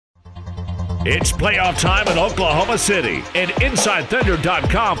It's playoff time in Oklahoma City, and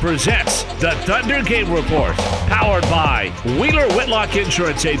InsideThunder.com presents the Thunder Game Report, powered by Wheeler Whitlock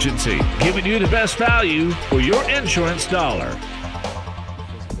Insurance Agency, giving you the best value for your insurance dollar.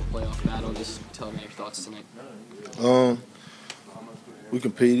 Playoff battle. Just tell me your thoughts tonight. We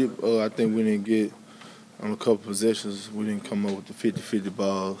competed. I think we didn't get on a couple possessions. We didn't come up with the 50-50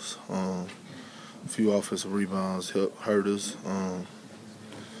 balls. A few offensive rebounds hurt us.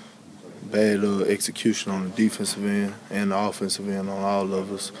 Bad execution on the defensive end and the offensive end on all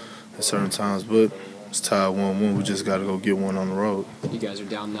of us at certain times. But it's tied 1-1. We just got to go get one on the road. You guys are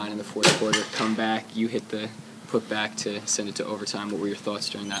down 9 in the fourth quarter. Come back. You hit the putback to send it to overtime. What were your thoughts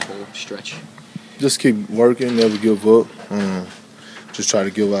during that whole stretch? Just keep working, never give up. Just try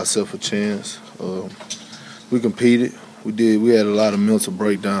to give ourselves a chance. We competed. We had a lot of mental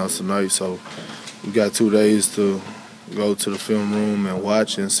breakdowns tonight, so we got 2 days to go to the film room and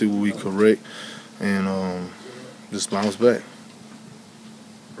watch and see what we correct and just bounce back.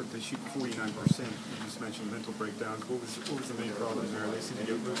 They shoot 49%. You just mentioned mental breakdowns. What was the main problem there? They seem to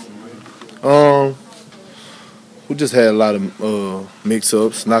get loose in the lane. We just had a lot of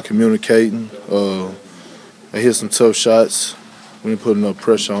mix-ups, not communicating. They hit some tough shots. We didn't put enough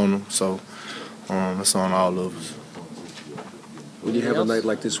pressure on them, so that's on all of us. When you have a night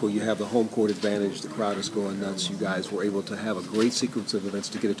like this where you have the home court advantage, the crowd is going nuts, you guys were able to have a great sequence of events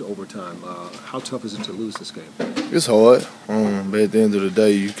to get it to overtime. How tough is it to lose this game? It's hard, but at the end of the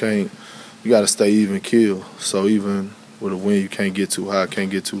day, you got to stay even keel. So even with a win, you can't get too high, can't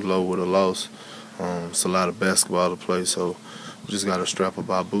get too low with a loss. It's a lot of basketball to play, so we just got to strap up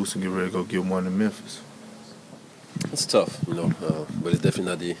our boots and get ready to go get one in Memphis. It's tough, but it's definitely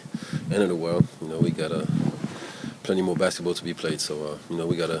not the end of the world. We got plenty more basketball to be played, so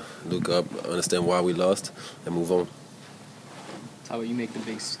we got to look up, understand why we lost, and move on. Thabo, you make the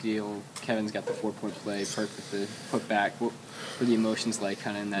big steal. Kevin's got the 4-point play, Perk with the putback. What were the emotions like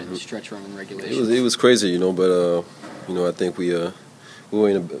kind of in that stretch run in regulation? It was crazy, but I think we were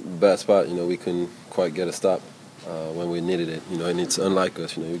in a bad spot. We couldn't quite get a stop when we needed it. And it's unlike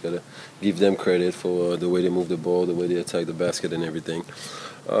us. We got to give them credit for the way they move the ball, the way they attack the basket, and everything.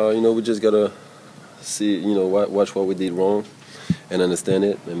 We just got to see, watch what we did wrong, and understand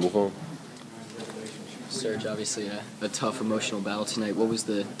it, and move on. Serge, obviously a tough emotional battle tonight. What was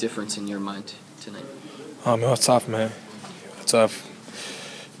the difference in your mind tonight? It was tough, man. Tough.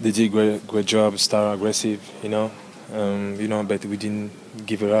 They did great job, start aggressive, but we didn't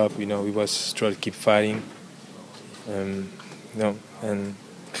give it up. We was trying to keep fighting, and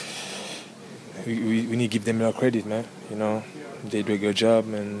we need to give them more credit, man. They did a good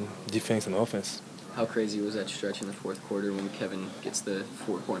job in defense and offense. How crazy was that stretch in the fourth quarter when Kevin gets the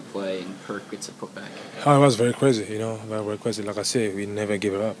 4-point play and Perk gets a putback? Oh, it was very crazy, very crazy. Like I said, we never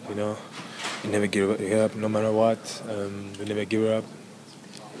give it up, We never give it up no matter what. We never give it up.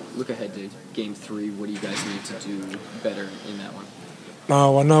 Look ahead to Game 3. What do you guys need to do better in that one?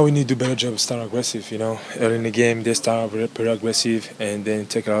 Now we need to do a better job, start aggressive, Early in the game, they start very aggressive, and then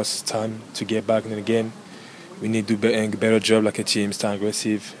take us time to get back in the game. We need to do a better job like a team, start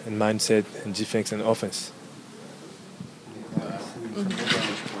aggressive and mindset and defense and offense.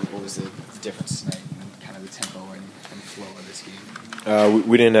 What was the difference tonight in kind of the tempo and flow of this game?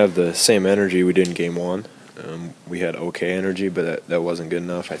 We didn't have the same energy we did in Game 1. We had okay energy, but that wasn't good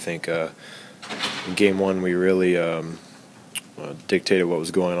enough. I think in Game 1 we really dictated what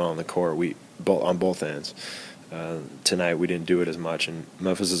was going on the court on both ends. Tonight we didn't do it as much, and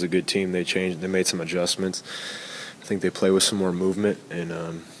Memphis is a good team. They made some adjustments. I think they play with some more movement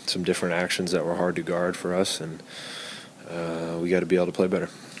and some different actions that were hard to guard for us, and we got to be able to play better.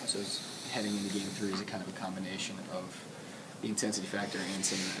 So heading into Game 3 is a kind of a combination of the intensity factor and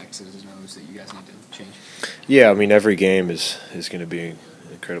some of the X's and O's that you guys need to change? Yeah, I mean every game is going to be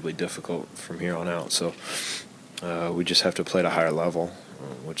incredibly difficult from here on out, so we just have to play at a higher level.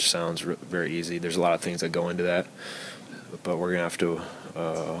 Which sounds very easy. There's a lot of things that go into that, but we're gonna have to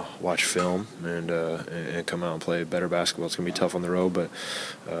watch film and come out and play better basketball. It's gonna be tough on the road, but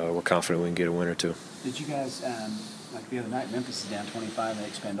we're confident we can get a win or two. Did you guys, like the other night, Memphis is down 25, they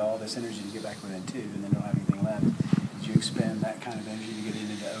expend all this energy to get back within 2 and then don't have anything left. Did you expend that kind of energy to get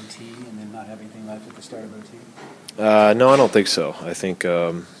into OT and then not have anything left at the start of OT? No, I don't think so. I think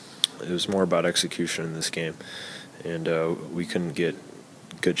it was more about execution in this game, and we couldn't get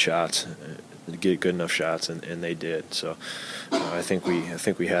good shots, get good enough shots, and they did. So I think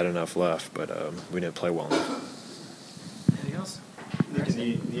we had enough left, but we didn't play well enough. Anything else? Nick, in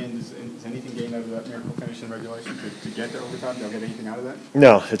the end, is anything gained out of that miracle finish in regulation to get to overtime? They'll get anything out of that?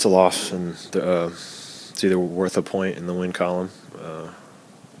 No, it's a loss, and it's either worth a point in the win column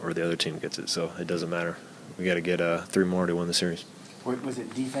or or the other team gets it. So it doesn't matter. We got to get 3 more to win the series. Was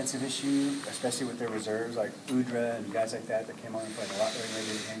it defensive issue, especially with their reserves like Udra and guys like that came on and played a lot during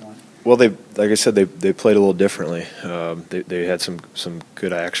regular game one? Well, like I said, they played a little differently. They had some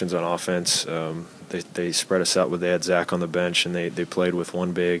good actions on offense. They spread us out, but they had Zach on the bench, and they played with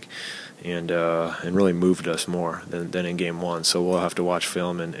one big, and really moved us more than in game one. So we'll have to watch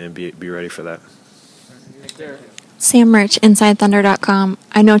film and be ready for that. Sam Rich, InsideThunder.com.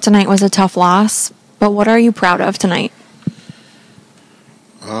 I know tonight was a tough loss, but what are you proud of tonight?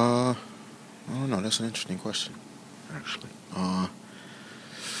 I don't know. That's an interesting question, actually. No,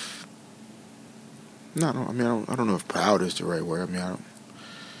 I don't know if proud is the right word. I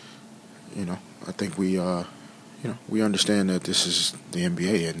mean, I think we understand that this is the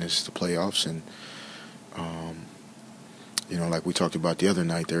NBA and this is the playoffs, and like we talked about the other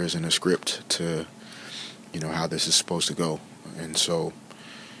night, there isn't a script to, how this is supposed to go, and so,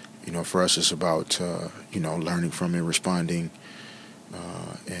 for us, it's about learning from it, responding,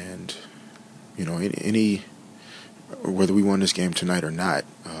 and any whether we won this game tonight or not,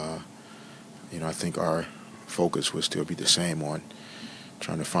 I think our focus would still be the same on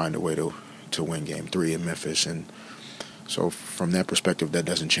trying to find a way to win Game 3 in Memphis, and so from that perspective, that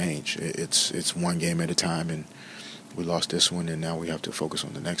doesn't change. It's one game at a time, and we lost this one, and now we have to focus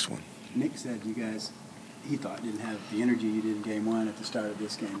on the next one. Nick said you guys, he thought, didn't have the energy you did in Game 1 at the start of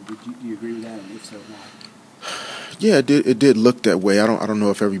this game. Do you agree with that, and if so, why? Yeah, it did look that way. I don't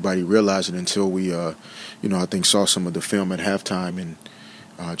know if everybody realized it until we, I think saw some of the film at halftime and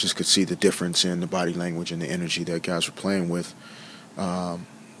just could see the difference in the body language and the energy that guys were playing with. I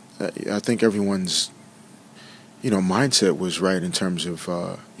think everyone's, mindset was right in terms of,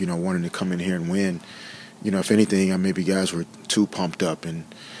 wanting to come in here and win. If anything, maybe guys were too pumped up, and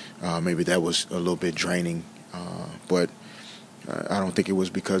maybe that was a little bit draining. But I don't think it was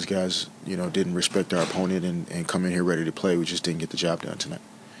because guys, didn't respect our opponent and come in here ready to play. We just didn't get the job done tonight.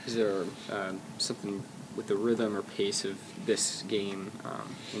 Is there something with the rhythm or pace of this game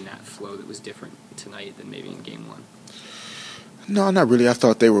in that flow that was different tonight than maybe in Game 1? No, not really. I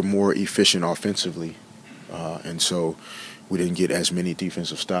thought they were more efficient offensively, and so we didn't get as many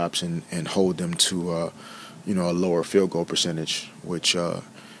defensive stops and hold them to a lower field goal percentage, which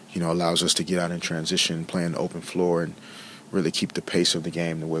allows us to get out in transition, play in the open floor, and really keep the pace of the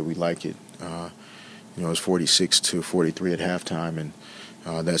game the way we like it. It was 46-43 at halftime, and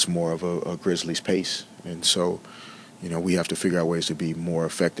that's more of a Grizzlies pace. And so, we have to figure out ways to be more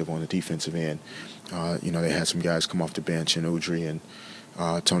effective on the defensive end. They had some guys come off the bench, and Udry and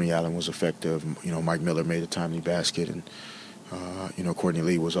Tony Allen was effective. Mike Miller made a timely basket, and Courtney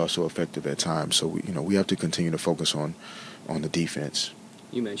Lee was also effective at times. So we have to continue to focus on the defense.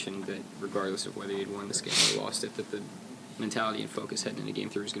 You mentioned that regardless of whether you'd won this game or lost it, that the mentality and focus heading into Game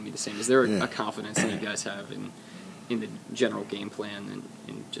 3 is going to be the same. Is there a confidence that you guys have in the general game plan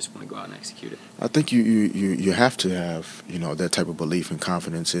and just want to go out and execute it? I think you have to have that type of belief and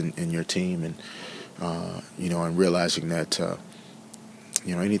confidence in your team, and and realizing that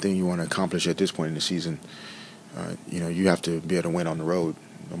anything you want to accomplish at this point in the season, you have to be able to win on the road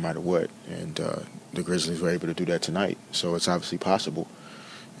no matter what, and the Grizzlies were able to do that tonight, so it's obviously possible.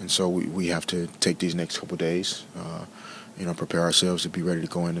 And so we have to take these next couple of days, prepare ourselves to be ready to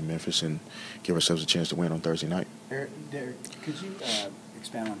go into Memphis and give ourselves a chance to win on Thursday night. Derek, could you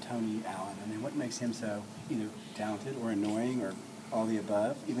expound on Tony Allen? I mean, what makes him so either talented or annoying or all the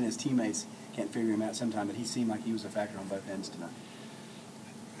above? Even his teammates can't figure him out sometimes, but he seemed like he was a factor on both ends tonight.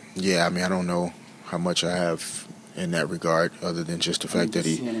 Yeah, I don't know how much I have in that regard other than just the fact that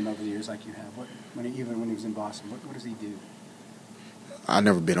he... Seeing him over the years like you have, even when he was in Boston, what does he do? I've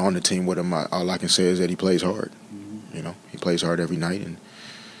never been on the team with him. All I can say is that he plays hard. Mm-hmm. He plays hard every night, and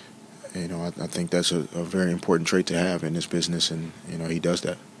I think that's a very important trait to have in this business, and he does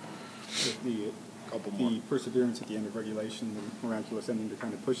that. The perseverance at the end of regulation, the miraculous ending to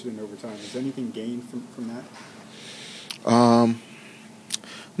kind of push it in overtime. Is anything gained from that?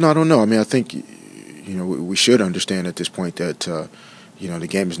 No, I don't know. I think we should understand at this point that the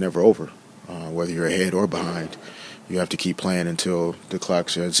game is never over, whether you're ahead or behind. You have to keep playing until the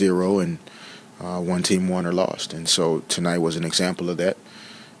clock's at 0 and one team won or lost. And so tonight was an example of that.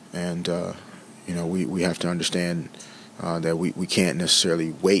 And, we have to understand that we can't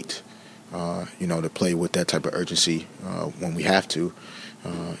necessarily wait, to play with that type of urgency when we have to.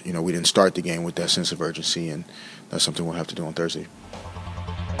 We didn't start the game with that sense of urgency, and that's something we'll have to do on Thursday.